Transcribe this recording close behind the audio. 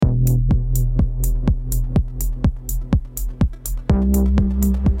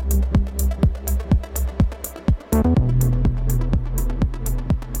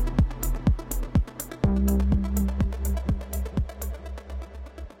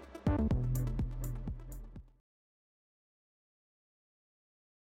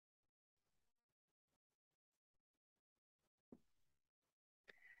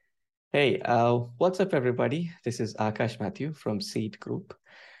Hey, what's up, everybody? This is Akash Matthew from CIED Group.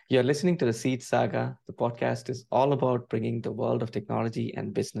 You're listening to the CIED Saga. The podcast is all about bringing the world of technology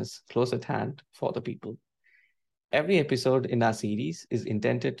and business close at hand for the people. Every episode in our series is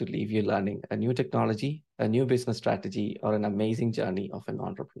intended to leave you learning a new technology, a new business strategy, or an amazing journey of an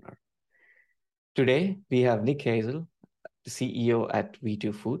entrepreneur. Today, we have Nick Hazell, the CEO at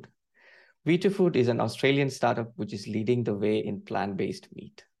V2 Food. V2 Food is an Australian startup which is leading the way in plant-based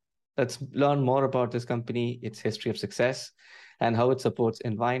meat. Let's learn more about this company, its history of success, and how it supports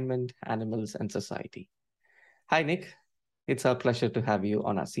environment, animals, and society. Hi, Nick. It's our pleasure to have you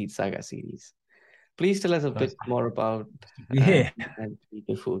on our Seed Saga series. Please tell us a Nice bit more about to be here. and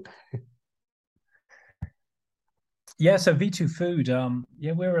vegan food. Yeah, so V2 Food,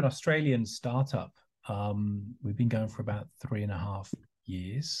 we're an Australian startup. We've been going for about 3.5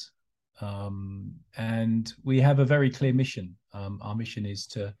 years. And we have a very clear mission. Our mission is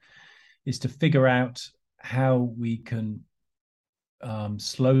to figure out how we can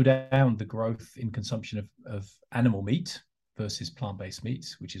slow down the growth in consumption of animal meat versus plant-based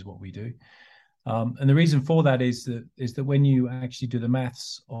meats, which is what we do. And the reason for that is that when you actually do the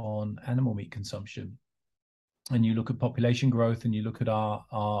maths on animal meat consumption, and you look at population growth, and you look at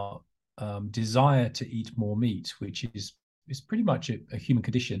our desire to eat more meat, which is pretty much a human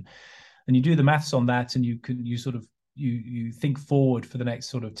condition, and you do the maths on that, and you think forward for the next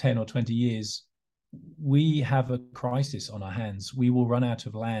sort of 10 or 20 years, we have a crisis on our hands. We will run out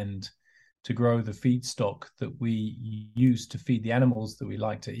of land to grow the feedstock that we use to feed the animals that we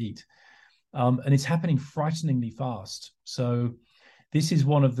like to eat. And it's happening frighteningly fast. So this is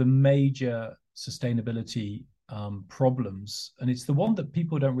one of the major sustainability problems, and it's the one that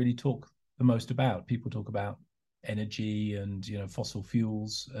people don't really talk the most about. People talk about energy and fossil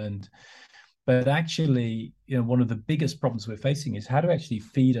fuels, but actually one of the biggest problems we're facing is how to actually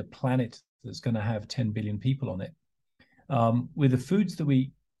feed a planet that's going to have 10 billion people on it with the foods that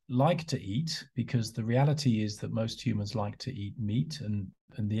we like to eat, because the reality is that most humans like to eat meat, and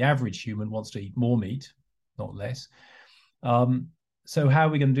the average human wants to eat more meat, not less. So how are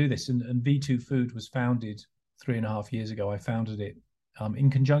we going to do this? And V2 Food was founded 3.5 years ago. I founded it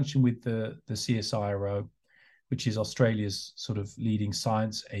in conjunction with the CSIRO, which is Australia's sort of leading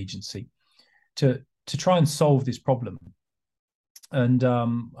science agency, to try and solve this problem. And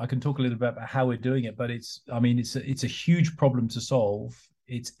I can talk a little bit about how we're doing it, but it's a huge problem to solve.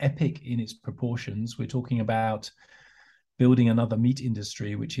 It's epic in its proportions. We're talking about building another meat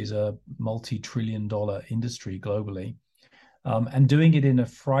industry, which is a multi-trillion-dollar industry globally, and doing it in a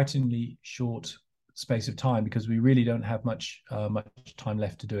frighteningly short space of time, because we really don't have much time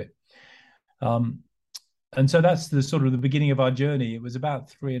left to do it. And so that's the sort of the beginning of our journey. It was about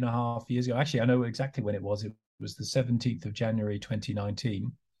 3.5 years ago. Actually, I know exactly when it was. It was the 17th of January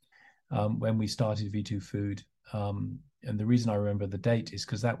 2019 when we started V2 Food. And the reason I remember the date is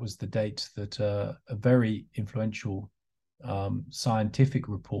because that was the date that a very influential scientific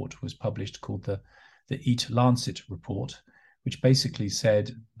report was published called the Eat Lancet report, which basically said,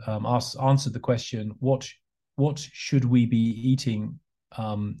 answered the question, what should we be eating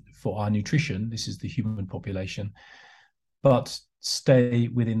for our nutrition? This is the human population, but stay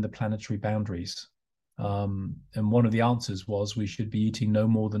within the planetary boundaries. And one of the answers was we should be eating no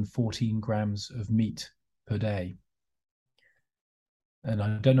more than 14 grams of meat per day. And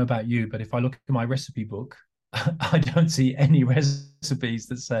I don't know about you, but if I look at my recipe book, I don't see any recipes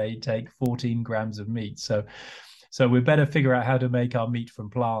that say take 14 grams of meat. So we better figure out how to make our meat from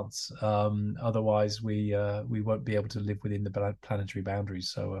plants. Otherwise, we won't be able to live within the planetary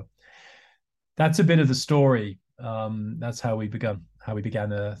boundaries. So that's a bit of the story. That's how we began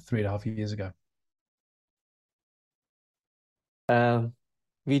 3.5 years ago.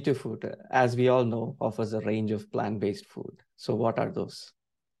 V2 Food, as we all know, offers a range of plant-based food. So what are those?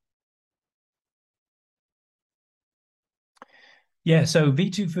 Yeah, so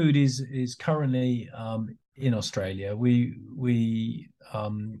V2 Food is currently in Australia. We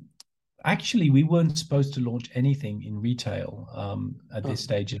actually we weren't supposed to launch anything in retail at this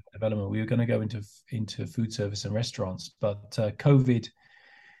stage of development. We were going to go into food service and restaurants, but COVID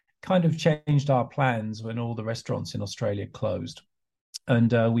kind of changed our plans when all the restaurants in Australia closed,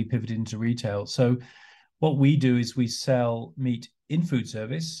 and we pivoted into retail. So what we do is we sell meat in food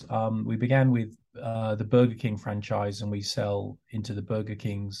service. We began with the Burger King franchise, and we sell into the Burger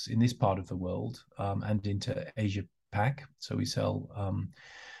Kings in this part of the world and into Asia Pac. So we sell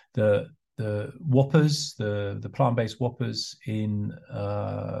the Whoppers, the plant-based Whoppers in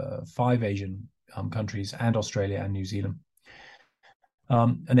 5 Asian countries and Australia and New Zealand.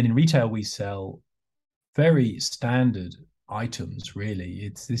 And then in retail, we sell very standard items,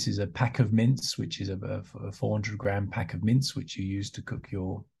 really. This is a pack of mince, which is a 400-gram pack of mince, which you use to cook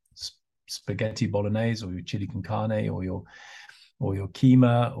your spaghetti bolognese or your chili con carne or your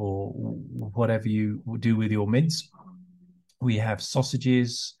keema or whatever you do with your mince. We have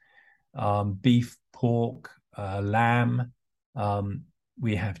sausages, beef, pork, lamb.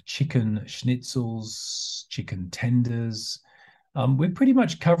 We have chicken schnitzels, chicken tenders. We're pretty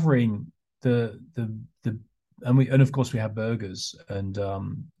much covering the and of course we have burgers and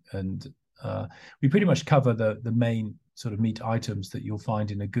we pretty much cover the main sort of meat items that you'll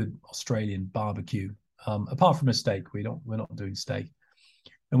find in a good Australian barbecue. Apart from a steak, we're not doing steak,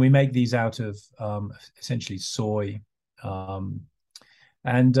 and we make these out of essentially soy. And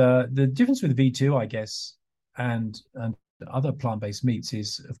the difference with V2, I guess, and other plant-based meats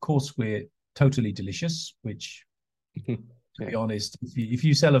is, of course, we're totally delicious. Which, to be honest, if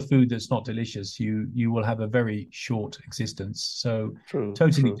you sell a food that's not delicious, you will have a very short existence. So,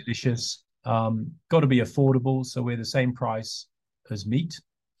 totally delicious. Got to be affordable. So we're the same price as meat,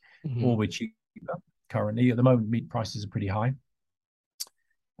 or we're cheaper. Currently, at the moment, meat prices are pretty high.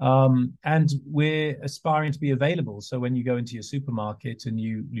 And we're aspiring to be available. So when you go into your supermarket and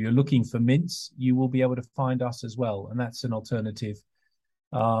you're looking for mince, you will be able to find us as well. And that's an alternative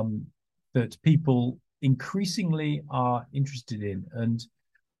that people increasingly are interested in. And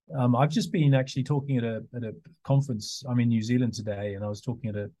I've just been actually talking at a conference. I'm in New Zealand today, and I was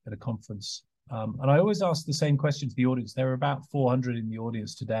talking at a conference. And I always ask the same question to the audience. There are about 400 in the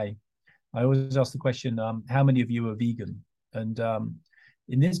audience today. I always ask the question, how many of you are vegan? And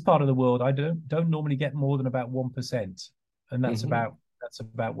in this part of the world, I don't normally get more than about 1%, and that's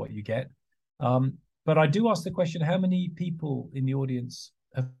about what you get. But I do ask the question: how many people in the audience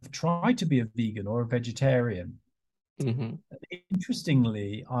have tried to be a vegan or a vegetarian?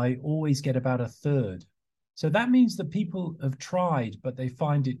 Interestingly, I always get about a third. So that means that people have tried, but they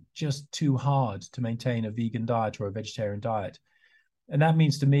find it just too hard to maintain a vegan diet or a vegetarian diet. And that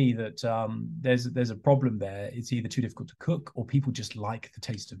means to me that there's a problem there. It's either too difficult to cook, or people just like the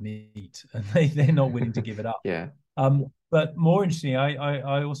taste of meat and they're not willing to give it up. Yeah. But more interestingly,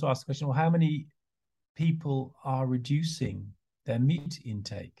 I also asked the question: well, how many people are reducing their meat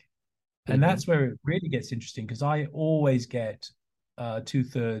intake? And that's where it really gets interesting, because I always get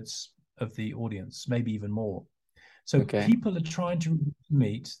 2/3 of the audience, maybe even more. So people are trying to reduce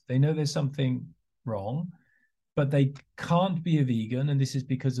meat. They know there's something wrong, but they can't be a vegan, and this is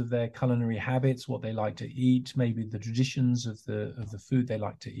because of their culinary habits, what they like to eat, maybe the traditions of the food they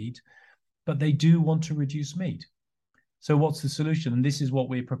like to eat, but they do want to reduce meat. So what's the solution? And this is what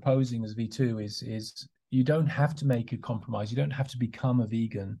we're proposing as V2 is you don't have to make a compromise. You don't have to become a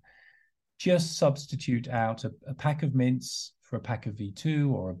vegan. Just substitute out a pack of mince for a pack of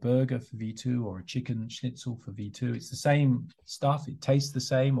V2, or a burger for V2, or a chicken schnitzel for V2. It's the same stuff. It tastes the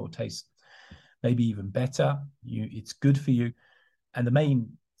same, or tastes maybe even better. It's good for you. And the main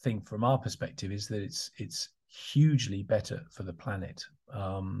thing from our perspective is that it's hugely better for the planet.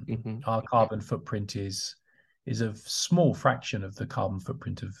 Our carbon footprint is a small fraction of the carbon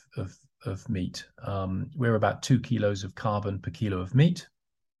footprint of meat. We're about 2 kilos of carbon per kilo of meat.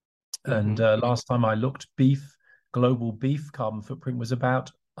 And last time I looked, global beef carbon footprint was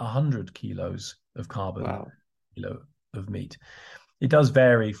about 100 kilos of carbon per kilo of meat. It does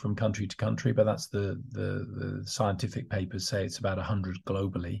vary from country to country, but that's the scientific papers say it's about 100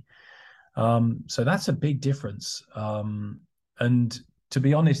 globally. So that's a big difference. And to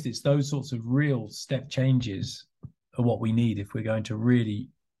be honest, it's those sorts of real step changes are what we need if we're going to really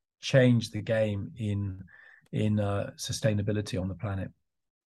change the game in sustainability on the planet.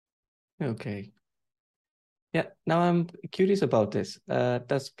 Okay. Yeah. Now I'm curious about this.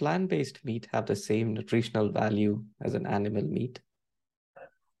 Does plant-based meat have the same nutritional value as an animal meat?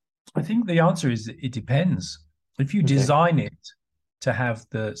 I think the answer is it depends. If you design it to have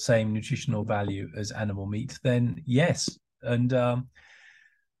the same nutritional value as animal meat, then yes. And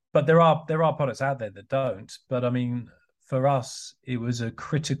but there are products out there that don't. But I mean, for us, it was a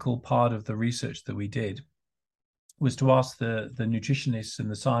critical part of the research that we did, was to ask the nutritionists and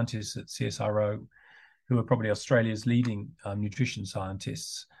the scientists at CSIRO, who are probably Australia's leading nutrition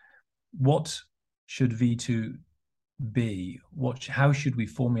scientists, what should V2 be? How should we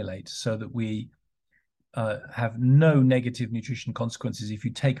formulate so that we have no negative nutrition consequences if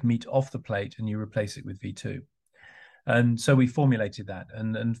you take meat off the plate and you replace it with V2? And so we formulated that.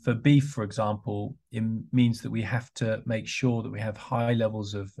 And for beef, for example, it means that we have to make sure that we have high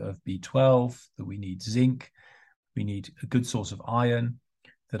levels of B12, that we need zinc, we need a good source of iron,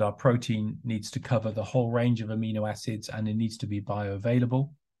 that our protein needs to cover the whole range of amino acids, and it needs to be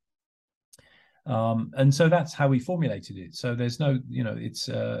bioavailable. And so that's how we formulated it. So there's no,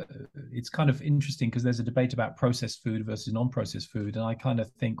 it's kind of interesting because there's a debate about processed food versus non-processed food. And I kind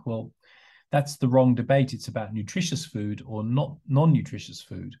of think, well, that's the wrong debate. It's about nutritious food or not non-nutritious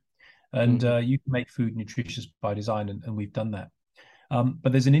food. And you can make food nutritious by design, and we've done that.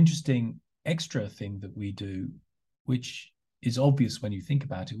 But there's an interesting extra thing that we do, which is obvious when you think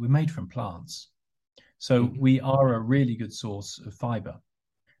about it. We're made from plants. So we are a really good source of fiber.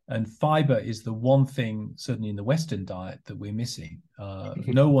 And fiber is the one thing, certainly in the Western diet, that we're missing.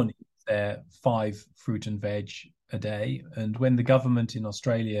 No one eats their 5 fruit and veg a day. And when the government in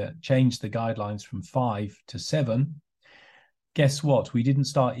Australia changed the guidelines from 5 to 7, guess what? We didn't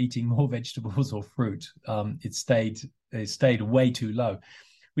start eating more vegetables or fruit. It stayed way too low.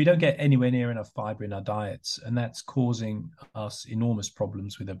 We don't get anywhere near enough fiber in our diets, and that's causing us enormous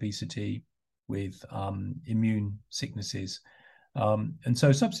problems with obesity, with immune sicknesses. And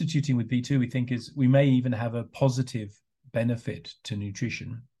so substituting with V2, we think we may even have a positive benefit to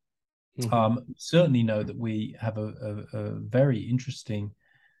nutrition. Certainly know that we have a very interesting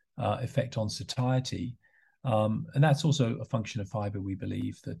effect on satiety. And that's also a function of fiber. We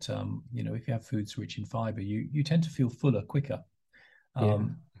believe that, if you have foods rich in fiber, you tend to feel fuller quicker.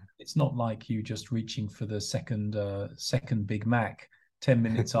 It's not like you just reaching for the second Big Mac 10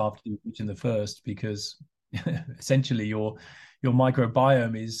 minutes after you've eaten the first, because essentially your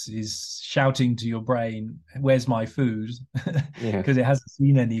microbiome is shouting to your brain, "Where's my food?" Because it hasn't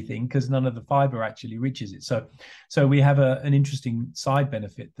seen anything, because none of the fiber actually reaches it. So we have an interesting side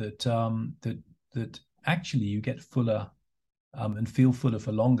benefit that actually you get fuller and feel fuller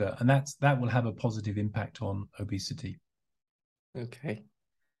for longer, and that will have a positive impact on obesity.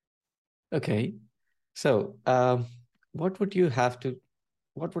 Okay. So what would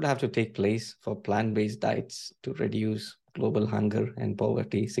have to take place for plant-based diets to reduce global hunger and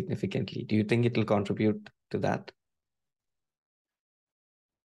poverty significantly? Do you think it will contribute to that?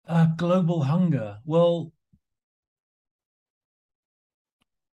 Global hunger. Well,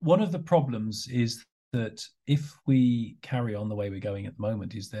 one of the problems is that if we carry on the way we're going at the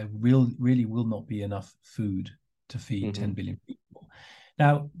moment, is there really will not be enough food to feed 10 billion people.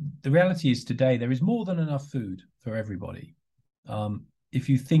 Now, the reality is today there is more than enough food for everybody. If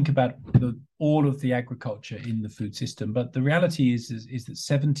you think about all of the agriculture in the food system, but the reality is that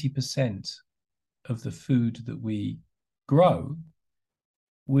 70% of the food that we grow,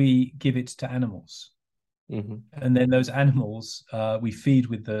 we give it to animals. And then those animals we feed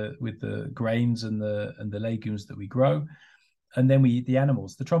with the grains and the legumes that we grow, and then we eat the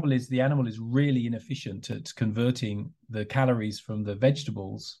animals. The trouble is the animal is really inefficient at converting the calories from the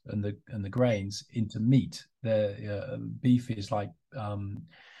vegetables and the grains into meat. The beef is like 1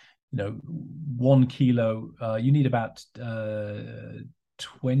 kilo. You need about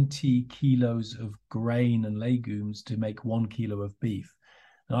 20 kilos of grain and legumes to make 1 kilo of beef.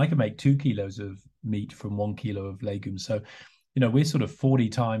 And I can make 2 kilos of meat from 1 kilo of legumes. So, we're sort of 40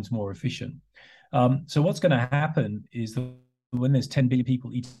 times more efficient. So what's going to happen is that when there's 10 billion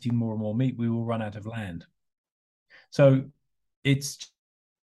people eating more and more meat, we will run out of land. So it's,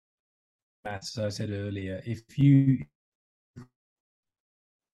 as I said earlier, if you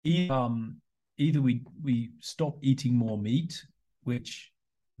either we stop eating more meat, which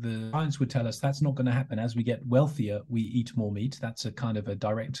the science would tell us that's not going to happen. As we get wealthier, we eat more meat. That's a kind of a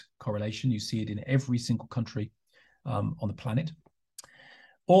direct correlation. You see it in every single country on the planet.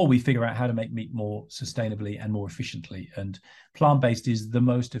 Or we figure out how to make meat more sustainably and more efficiently. And plant-based is the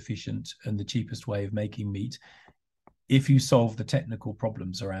most efficient and the cheapest way of making meat if you solve the technical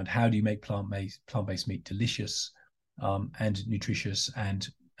problems around how do you make plant-based meat delicious and nutritious and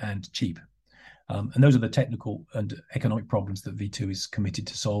cheap. And those are the technical and economic problems that V2 is committed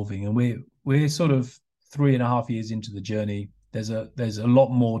to solving. And we're sort of 3.5 years into the journey. There's a lot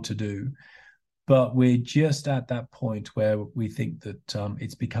more to do, but we're just at that point where we think that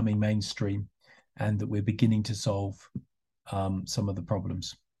it's becoming mainstream and that we're beginning to solve some of the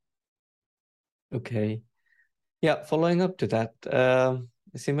problems. Okay. Yeah, following up to that,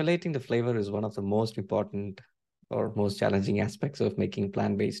 simulating the flavor is one of the most important or most challenging aspects of making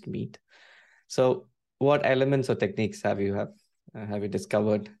plant-based meat. So what elements or techniques have you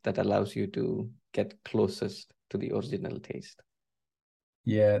discovered that allows you to get closest to the original taste?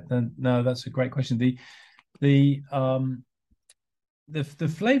 Yeah, no, that's a great question. The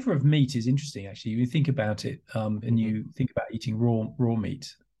flavor of meat is interesting, actually. You think about it, and you think about eating raw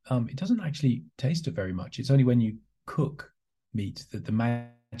meat. It doesn't actually taste it very much. It's only when you cook meat that the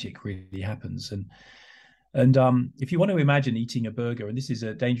magic really happens. And And if you want to imagine eating a burger, and this is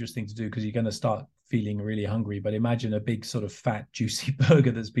a dangerous thing to do because you're going to start feeling really hungry, but imagine a big sort of fat, juicy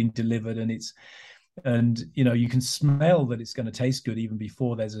burger that's been delivered, and you can smell that it's going to taste good even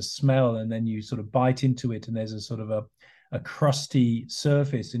before there's a smell, and then you sort of bite into it, and there's a sort of a crusty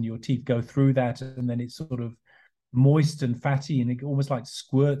surface, and your teeth go through that, and then it's sort of moist and fatty, and it almost like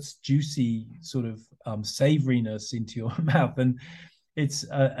squirts juicy sort of savoriness into your mouth, and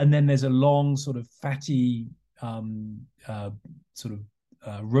then there's a long sort of fatty sort of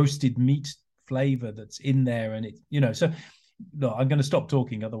roasted meat flavor that's in there, and so no, I'm going to stop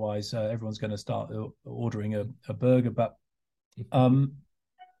talking, otherwise everyone's going to start ordering a burger. But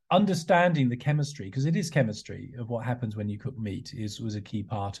understanding the chemistry, because it is chemistry of what happens when you cook meat, was a key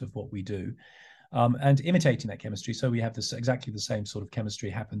part of what we do. And imitating that chemistry, so we have exactly the same sort of chemistry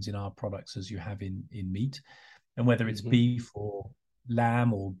happens in our products as you have in meat. And whether it's beef or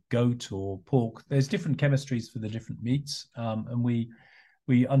lamb or goat or pork, there's different chemistries for the different meats, and we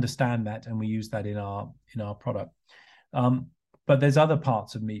understand that, and we use that in our product. But there's other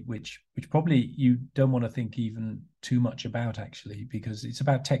parts of meat which probably you don't want to think even too much about, actually, because it's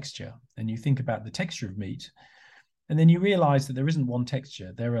about texture. And you think about the texture of meat, and then you realize that there isn't one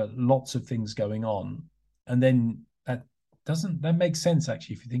texture. There are lots of things going on. And then that makes sense,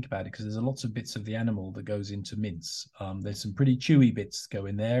 actually, if you think about it, because there's lots of bits of the animal that goes into mince. There's some pretty chewy bits that go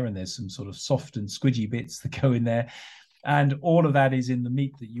in there, and there's some sort of soft and squidgy bits that go in there. And all of that is in the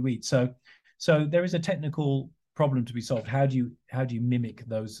meat that you eat. So there is a technical problem to be solved. How do you mimic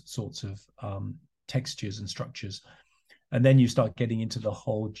those sorts of textures and structures? And then you start getting into the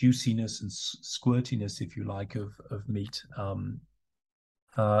whole juiciness and squirtiness, if you like, of meat.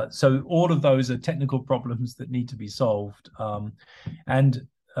 So all of those are technical problems that need to be solved. And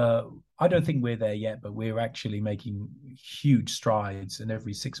I don't think we're there yet, but we're actually making huge strides. And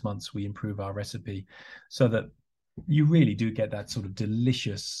every 6 months we improve our recipe so that you really do get that sort of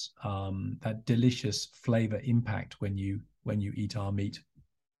delicious flavor impact when you eat our meat.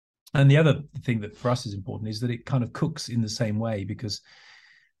 And the other thing that for us is important is that it kind of cooks in the same way, because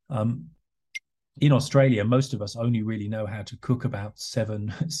in Australia, most of us only really know how to cook about 7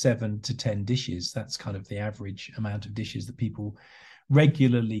 to 10 dishes. That's kind of the average amount of dishes that people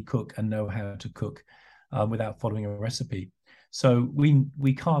regularly cook and know how to cook without following a recipe. So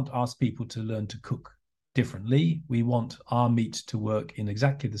we can't ask people to learn to cook differently. We want our meat to work in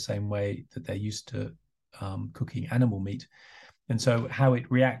exactly the same way that they're used to cooking animal meat. And so how it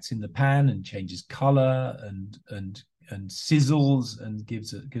reacts in the pan and changes color and sizzles and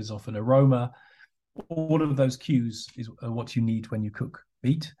gives off an aroma, all of those cues are what you need when you cook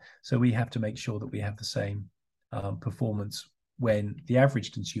meat. So we have to make sure that we have the same performance when the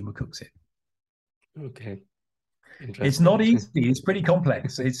average consumer cooks it. Okay. It's not easy. It's pretty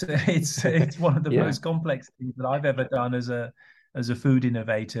complex. It's one of the most complex things that I've ever done as a food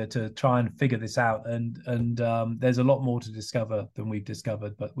innovator, to try and figure this out. And there's a lot more to discover than we've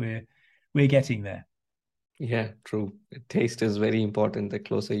discovered, but we're getting there. Yeah, true. Taste is very important. The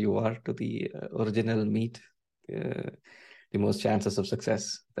closer you are to the original meat, the most chances of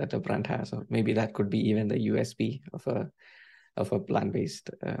success that a brand has, or maybe that could be even the USP of a plant-based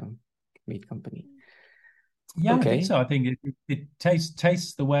meat company. Yeah, okay. I think so. I think it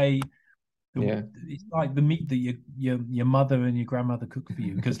tastes the way. It's like the meat that your mother and your grandmother cook for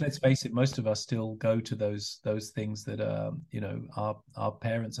you. Because let's face it, most of us still go to those things that our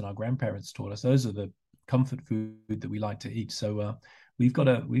parents and our grandparents taught us. Those are the comfort food that we like to eat. So we've got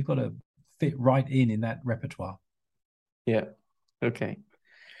to fit right in that repertoire. Yeah. Okay.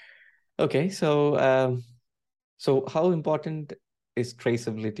 So how important is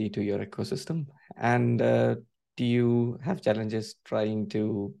traceability to your ecosystem? And do you have challenges trying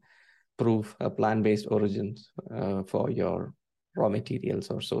to prove a plant-based origins for your raw materials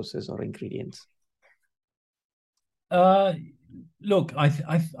or sources or ingredients? Look,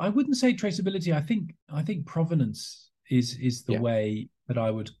 I wouldn't say traceability. I think provenance is the way that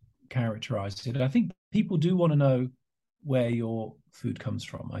I would characterize it. I think people do want to know where your food comes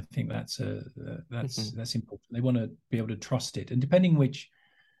from. I think that's important. They want to be able to trust it, and depending which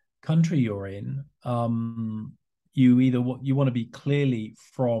country you're in, you want to be clearly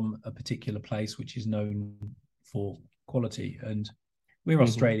from a particular place which is known for quality. And we're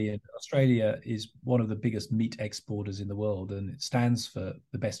Australian. Australia is one of the biggest meat exporters in the world, and it stands for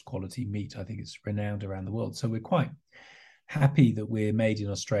the best quality meat. I think it's renowned around the world. So we're quite happy that we're made in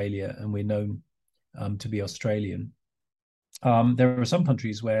Australia and we're known to be Australian. There are some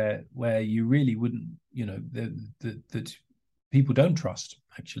countries where you really wouldn't, that people don't trust,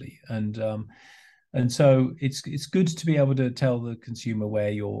 actually, and so it's good to be able to tell the consumer where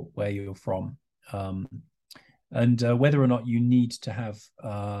you're from. And whether or not you need to have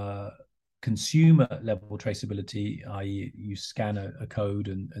consumer level traceability, i.e. you scan a code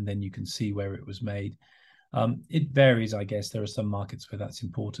and then you can see where it was made, it varies, I guess. There are some markets where that's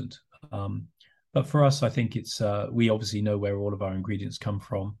important. But for us, I think it's we obviously know where all of our ingredients come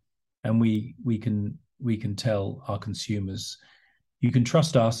from, and we can tell our consumers, you can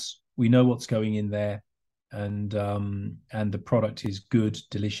trust us. We know what's going in there, and the product is good,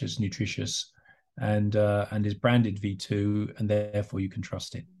 delicious, nutritious, and is branded V2, and therefore you can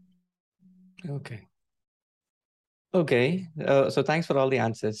trust it. Okay. Okay. So thanks for all the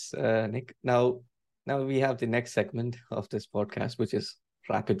answers, Nick. Now we have the next segment of this podcast, which is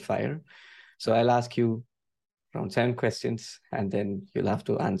rapid fire. So I'll ask you around 7 questions, and then you'll have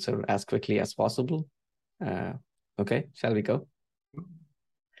to answer as quickly as possible. Okay, shall we go?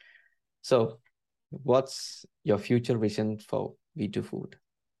 So, what's your future vision for V2 Food?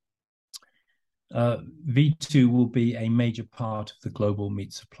 V2 will be a major part of the global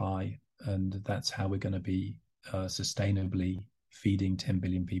meat supply, and that's how we're going to be sustainably feeding 10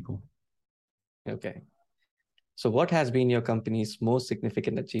 billion people. Okay. So what has been your company's most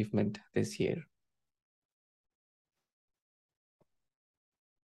significant achievement this year?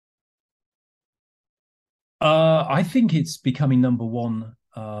 I think it's becoming number one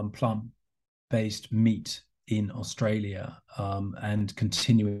plant-based meat in Australia, and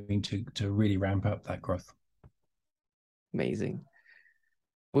continuing to really ramp up that growth. Amazing.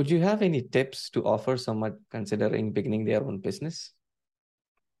 Would you have any tips to offer someone considering beginning their own business?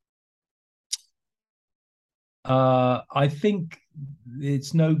 I think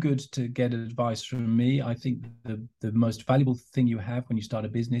it's no good to get advice from me. I think the most valuable thing you have when you start a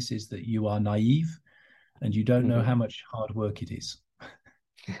business is that you are naive and you don't know how much hard work it is.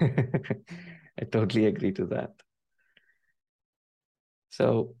 I totally agree to that.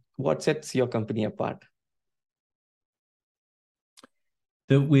 So what sets your company apart?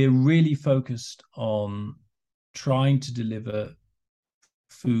 That we're really focused on trying to deliver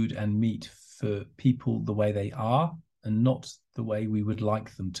food and meat for people the way they are and not the way we would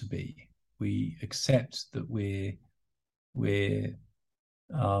like them to be. We accept that we're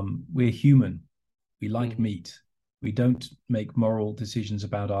human. We like meat. We don't make moral decisions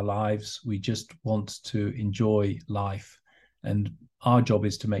about our lives. We just want to enjoy life. And our job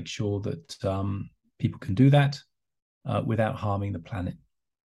is to make sure that people can do that without harming the planet.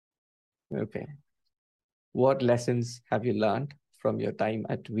 Okay. What lessons have you learned from your time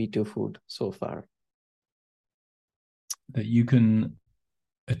at V2 Food so far? That you can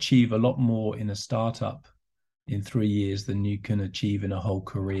achieve a lot more in a startup in 3 years than you can achieve in a whole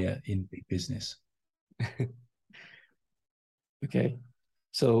career in big business. Okay.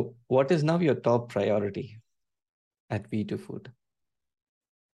 So what is now your top priority at V2 Food?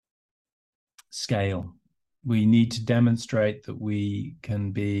 Scale. We need to demonstrate that we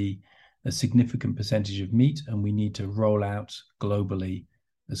can be a significant percentage of meat, and we need to roll out globally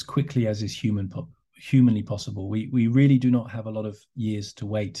as quickly as is humanly possible. We really do not have a lot of years to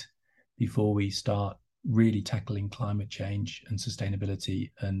wait before we start really tackling climate change and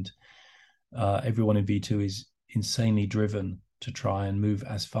sustainability. And everyone in V2 is insanely driven to try and move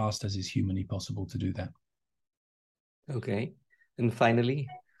as fast as is humanly possible to do that. Okay. And finally,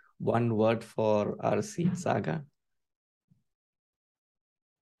 one word for our CIED Saga.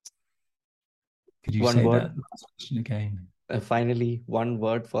 Could you say that last question again? Finally, one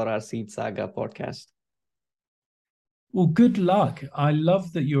word for our CIED Saga podcast. Well, good luck. I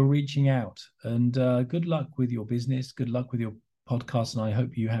love that you're reaching out, and good luck with your business. Good luck with your podcast, and I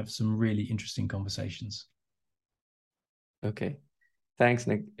hope you have some really interesting conversations. Okay. Thanks,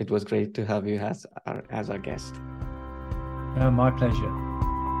 Nick. It was great to have you as our guest. My pleasure.